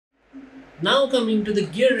Now coming to the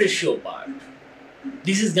gear ratio part.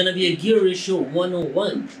 This is gonna be a gear ratio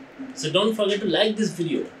 101. So don't forget to like this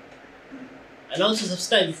video and also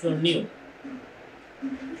subscribe if you're new.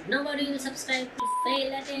 Nobody will subscribe to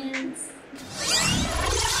fail attempts.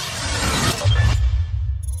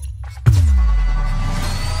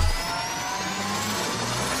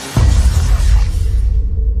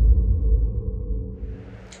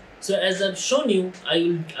 So as I've shown you,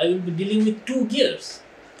 I will be dealing with two gears.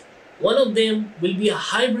 One of them will be a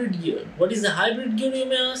hybrid gear. What is a hybrid gear, you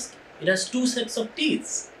may ask? It has two sets of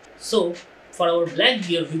teeth. So for our black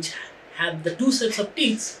gear, which have the two sets of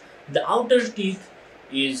teeth, the outer teeth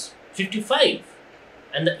is 55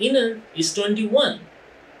 and the inner is 21.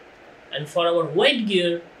 And for our white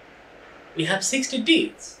gear, we have 60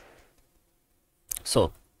 teeth.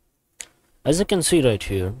 So, as you can see right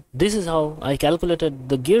here, this is how I calculated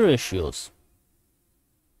the gear ratios.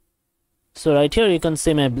 So right here you can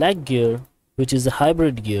see my black gear, which is a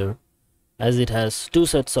hybrid gear, as it has two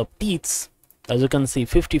sets of teeth, as you can see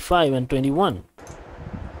 55 and 21.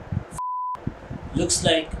 Looks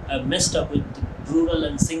like I've messed up with the plural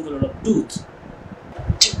and singular of tooth.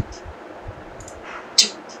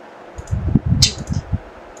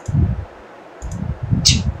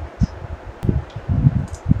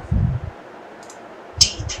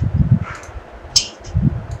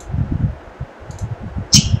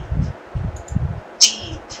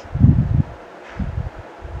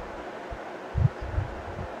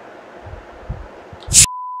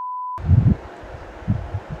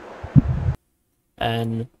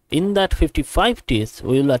 And in that 55 teeth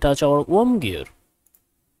we will attach our worm gear.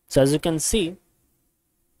 So as you can see,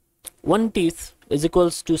 one teeth is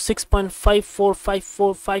equals to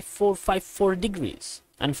 6.54545454 degrees,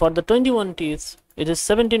 and for the 21 teeth it is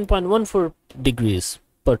 17.14 degrees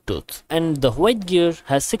per tooth, and the white gear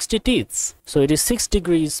has 60 teeth, so it is 6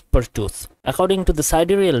 degrees per tooth. According to the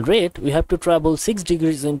sidereal rate, we have to travel 6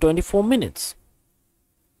 degrees in 24 minutes.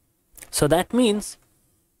 So that means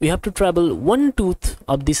we have to travel one tooth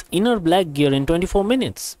of this inner black gear in 24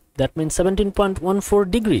 minutes. That means 17.14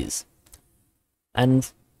 degrees.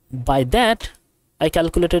 And by that, I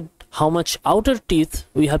calculated how much outer teeth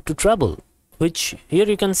we have to travel, which here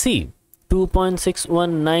you can see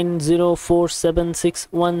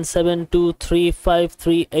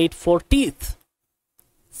 2.61904761723538 teeth.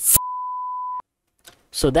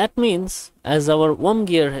 So that means as our worm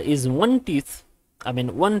gear is one tooth,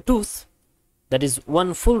 that is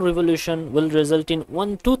one full revolution will result in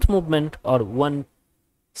one tooth movement or one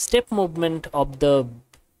step movement of the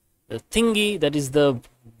thingy, that is the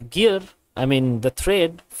gear, the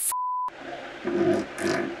thread.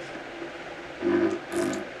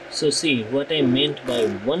 So see what I meant by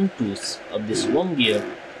one tooth of this worm gear.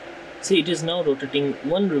 See, it is now rotating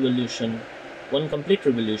one revolution, one complete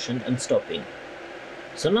revolution and stopping.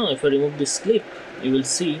 So now if I remove this clip, you will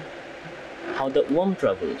see how the worm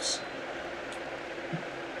travels.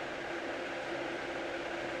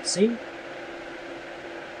 See?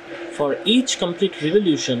 For each complete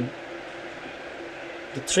revolution,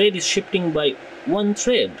 the thread is shifting by one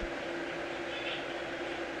thread.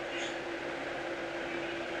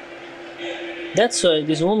 That's why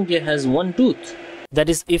this worm gear has one tooth. That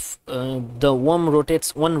is, if the worm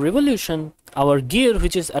rotates one revolution, our gear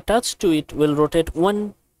which is attached to it will rotate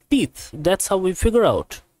one teeth. That's how we figure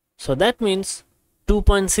out. So that means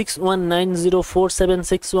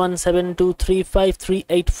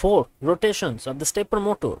 2.61904761723538 rotations of the stepper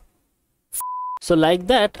motor. So like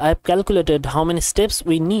that, I have calculated how many steps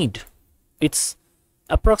we need. It's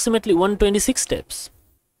approximately 126 steps.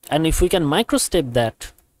 And if we can microstep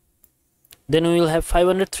that, then we will have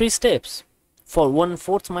 503 steps for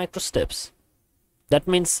 1/4 microsteps. That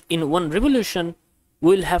means in one revolution,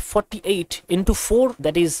 we will have 48 into 4,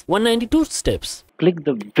 that is 192 steps. Click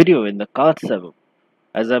the video in the cards above,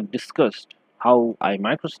 as I've discussed how I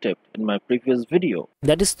microstepped in my previous video.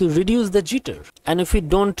 That is to reduce the jitter. And if we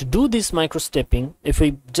don't do this microstepping, if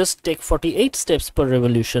we just take 48 steps per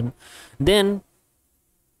revolution, then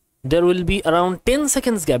there will be around 10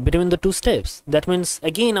 seconds gap between the two steps. That means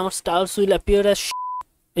again our stars will appear as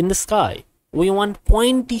in the sky. We want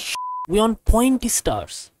pointy we want pointy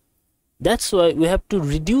stars. That's why we have to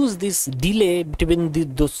reduce this delay between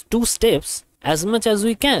those two steps as much as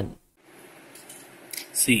we can.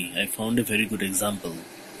 See, I found a very good example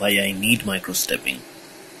why I need microstepping.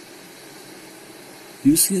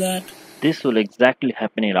 You see that? This will exactly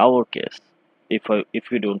happen in our case if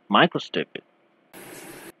we don't microstep it.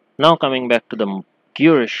 Now coming back to the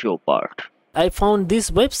gear ratio part. I found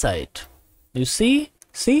this website. You see,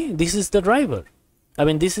 this is the driver.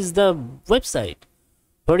 This is the website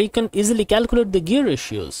where you can easily calculate the gear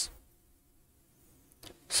ratios.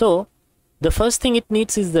 So the first thing it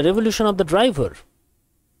needs is the revolution of the driver.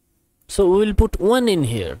 So we will put 1 in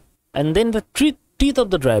here, and then the teeth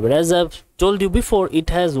of the driver, as I've told you before, it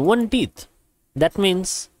has 1 teeth. That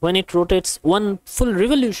means when it rotates 1 full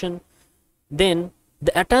revolution, then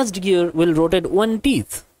the attached gear will rotate 1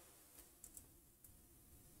 teeth.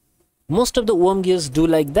 Most of the worm gears do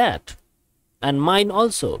like that, and mine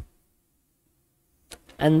also.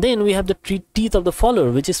 And then we have the teeth of the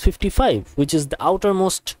follower, which is 55, which is the outer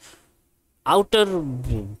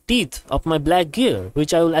teeth of my black gear,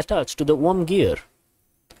 which I will attach to the worm gear.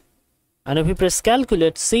 And if we press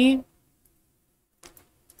calculate, see,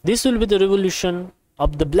 this will be the revolution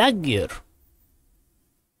of the black gear.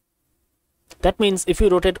 That means if we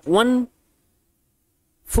rotate 1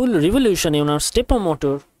 full revolution in our stepper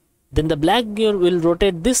motor, then the black gear will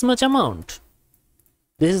rotate this much amount.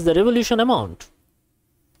 This is the revolution amount.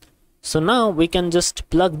 So now we can just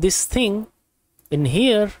plug this thing in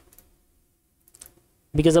here,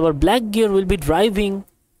 because our black gear will be driving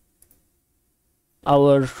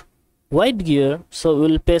our white gear. So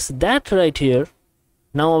we'll paste that right here.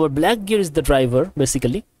 Now our black gear is the driver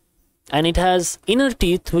basically, and it has inner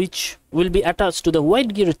teeth which will be attached to the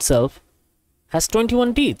white gear itself, has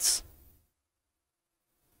 21 teeth.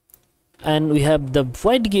 And we have the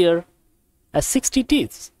white gear as 60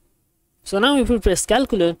 teeth. So now if we press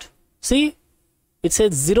calculate, see, it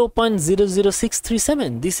says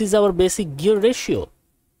 0.00637. This is our basic gear ratio,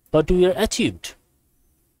 what we are achieved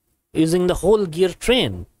using the whole gear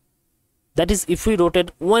train. That is, if we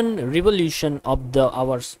rotate 1 revolution of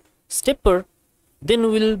our stepper, then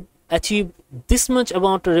we will achieve this much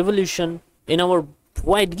amount of revolution in our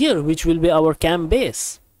white gear, which will be our cam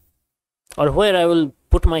base, or where I will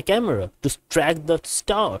put my camera to track the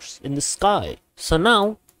stars in the sky. So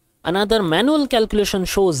now another manual calculation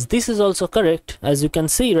shows this is also correct, as you can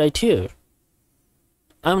see right here.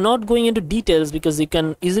 I'm not going into details because you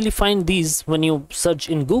can easily find these when you search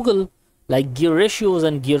in Google, like gear ratios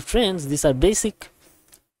and gear trends. These are basic.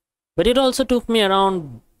 But it also took me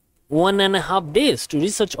around 1.5 days to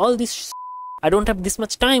research all this. I don't have this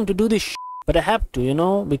much time to do this, but I have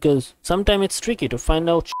to, because sometimes it's tricky to find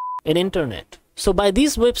out in internet. So by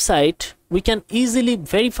this website, we can easily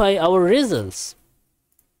verify our results,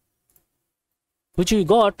 which we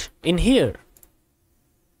got in here.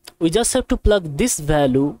 We just have to plug this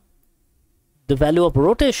value, the value of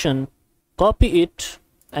rotation, copy it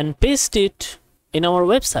and paste it in our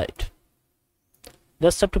website.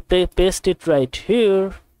 Just have to paste it right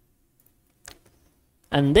here,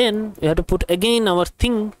 and then we have to put again our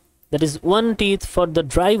thing, that is 1 teeth for the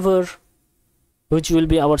driver, which will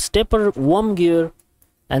be our stepper worm gear,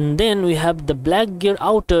 and then we have the black gear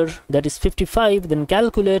outer, that is 55. Then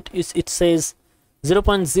calculate, it says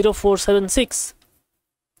 0.0476.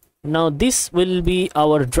 Now this will be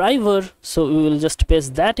our driver, so we will just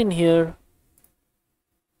paste that in here,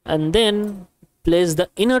 and then place the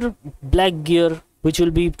inner black gear, which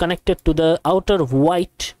will be connected to the outer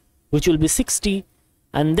white, which will be 60,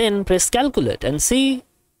 and then press calculate and see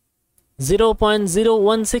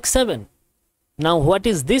 0.0167. Now what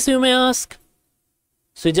is this, you may ask?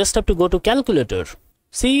 So you just have to go to calculator.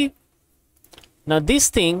 See, now this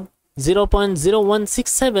thing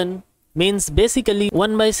 0.0167 means basically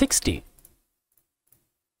 1 by 60.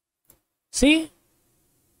 See,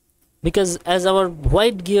 because as our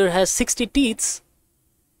white gear has 60 teeth,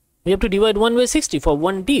 we have to divide 1 by 60 for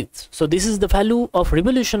 1 teeth. So this is the value of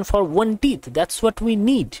revolution for 1 teeth. That's what we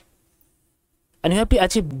need. And you have to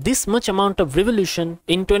achieve this much amount of revolution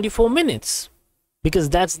in 24 minutes. Because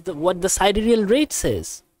that's what the sidereal rate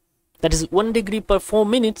says. That is 1 degree per 4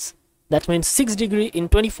 minutes. That means 6 degree in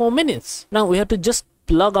 24 minutes. Now we have to just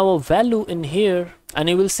plug our value in here, and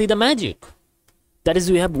you will see the magic. That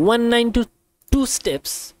is, we have 192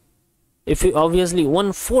 steps. If we obviously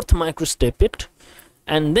 1/4 microstep it,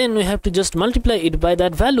 and then we have to just multiply it by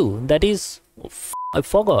that value. That is, I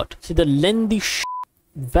forgot. See the lengthy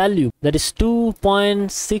value. That is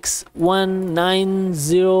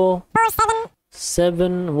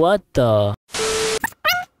 2.619047. What the?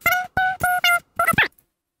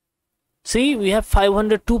 See, we have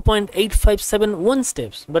 502.8571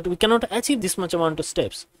 steps, but we cannot achieve this much amount of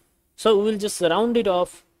steps. So we will just round it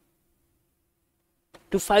off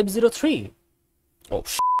to 503. Oh,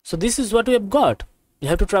 so this is what we have got. You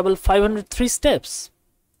have to travel 503 steps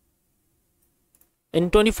in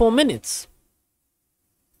 24 minutes.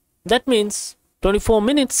 That means 24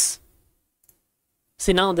 minutes.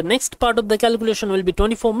 See, now the next part of the calculation will be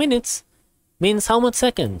 24 minutes means how much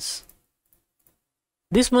seconds?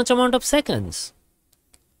 This much amount of seconds.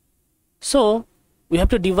 So we have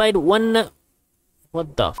to divide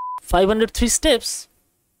 503 steps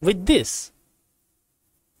with this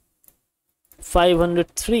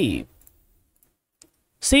 503.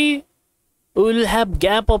 See, we will have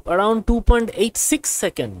gap of around 2.86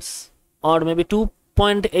 seconds, or maybe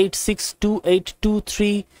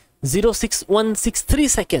 2.862823066163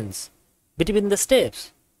 seconds between the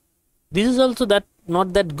steps. This is also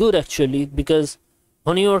not that good actually, because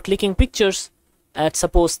when you are clicking pictures at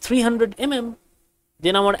suppose 300 mm,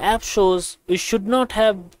 then our app shows we should not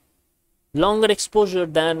have longer exposure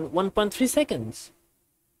than 1.3 seconds.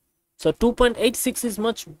 So 2.86 is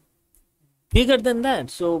much bigger than that.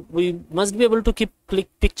 So we must be able to click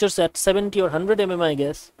pictures at 70 or 100 mm, I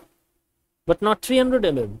guess, but not 300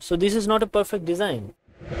 mm. So this is not a perfect design.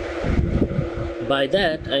 By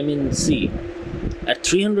that I mean, see, at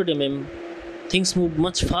 300 mm things move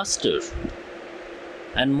much faster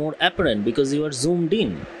and more apparent because you are zoomed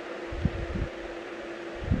in.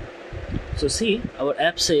 So see, our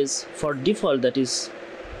app says for default, that is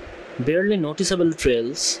barely noticeable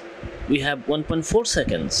trails, we have 1.4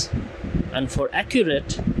 seconds, and for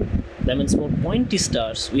accurate, that means more pointy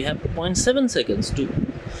stars, we have 0.7 seconds too.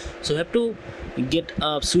 So we have to get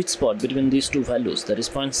a sweet spot between these two values, that is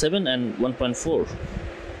 0.7 and 1.4.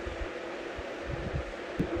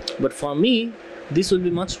 But for me, this will be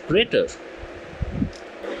much greater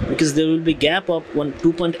because there will be gap of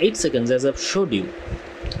 2.8 seconds as I've showed you.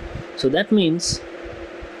 So that means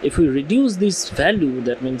if we reduce this value,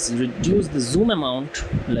 that means reduce the zoom amount,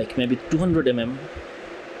 like maybe 200 mm,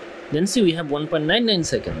 then see we have 1.99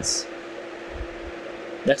 seconds.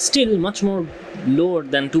 That's still much more lower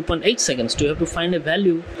than 2.8 seconds. So you have to find a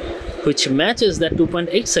value which matches that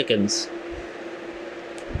 2.8 seconds.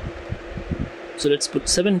 So let's put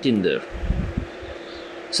 17 there.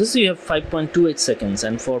 So see, you have 5.28 seconds,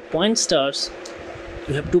 and for point stars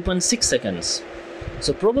you have 2.6 seconds.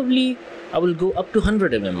 So probably I will go up to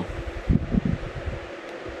 100 mm.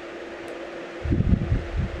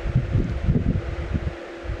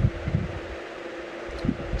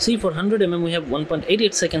 See, for 100 mm we have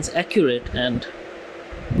 1.88 seconds accurate, and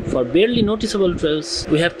for barely noticeable trails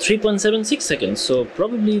we have 3.76 seconds. So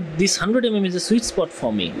probably this 100 mm is a sweet spot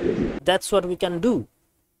for me. That's what we can do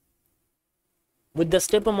with the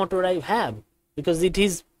stepper motor I have, because it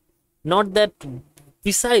is not that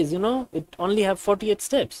precise, you know, it only have 48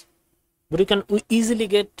 steps. But you can easily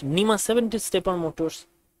get NEMA 70 stepper motors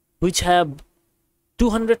which have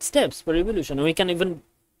 200 steps per revolution, and we can even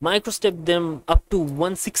microstep them up to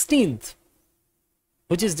 1/16th,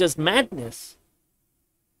 which is just madness.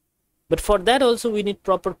 But for that also we need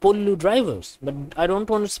proper Pololu drivers, but I don't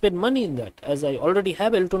want to spend money in that as I already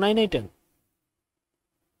have L2910.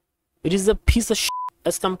 It is a piece of shit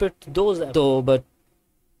as compared to those apps though, but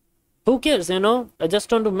who cares, you know? I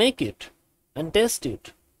just want to make it and test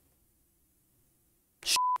it.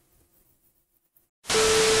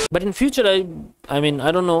 But in future, I mean,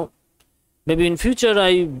 I don't know. Maybe in future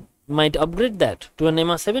I might upgrade that to an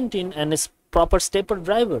NEMA 17 and a proper stepper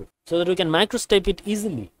driver so that we can microstep it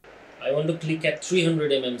easily. I want to click at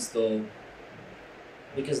 300 mm though,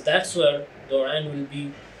 because that's where the Orion will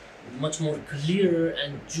be much more clearer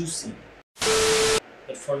and juicy.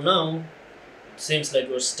 But for now, it seems like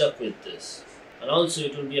we're stuck with this, and also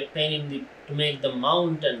it will be a pain to make the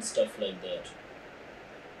mount and stuff like that.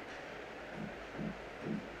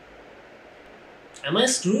 Am I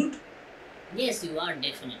screwed? Yes, you are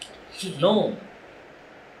definitely. No.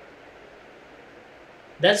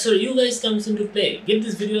 That's where you guys comes into play. Give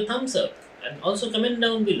this video a thumbs up and also comment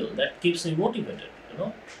down below. That keeps me motivated, you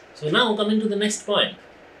know. So now coming to the next point,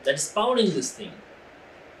 that is powering this thing.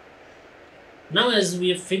 Now as we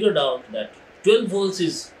have figured out that 12 volts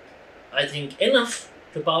is, I think, enough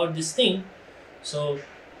to power this thing. So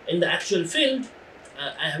in the actual field,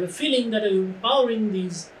 I have a feeling that I will be powering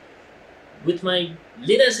these with my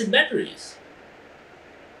lead acid batteries.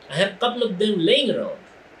 I have a couple of them laying around.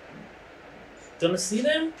 Do you want to see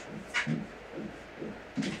them?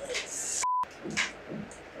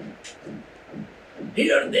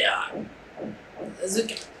 Here they are.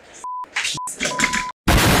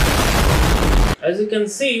 As you can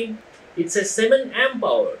see, it's a 7 amp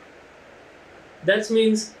hour. That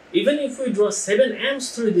means even if we draw 7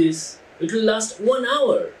 amps through this, it will last 1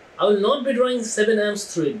 hour. I will not be drawing 7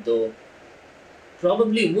 amps through it though.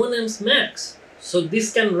 Probably 1 amps max. So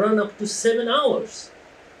this can run up to 7 hours,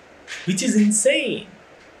 which is insane.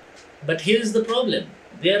 But here's the problem.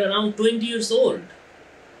 They are around 20 years old.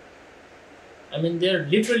 I mean, they are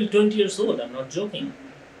literally 20 years old. I'm not joking.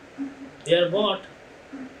 They are bought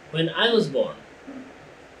when I was born.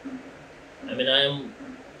 I mean,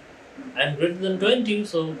 I'm greater than 20,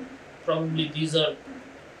 so probably these are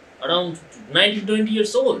around 19, 20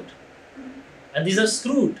 years old. and these are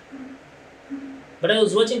screwed. But I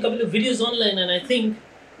was watching a couple of videos online and I think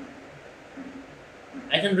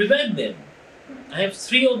I can revive them. I have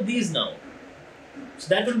 3 of these now. So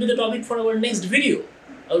that will be the topic for our next video.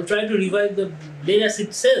 I will try to revive the lead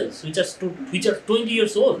acid cells which are 20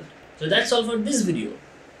 years old. So that's all for this video.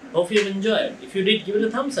 Hope you have enjoyed. If you did, give it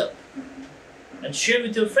a thumbs up and share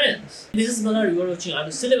with your friends. This is Malar, you are watching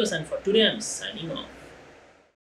OuttaSyllabus, and for today I'm signing off.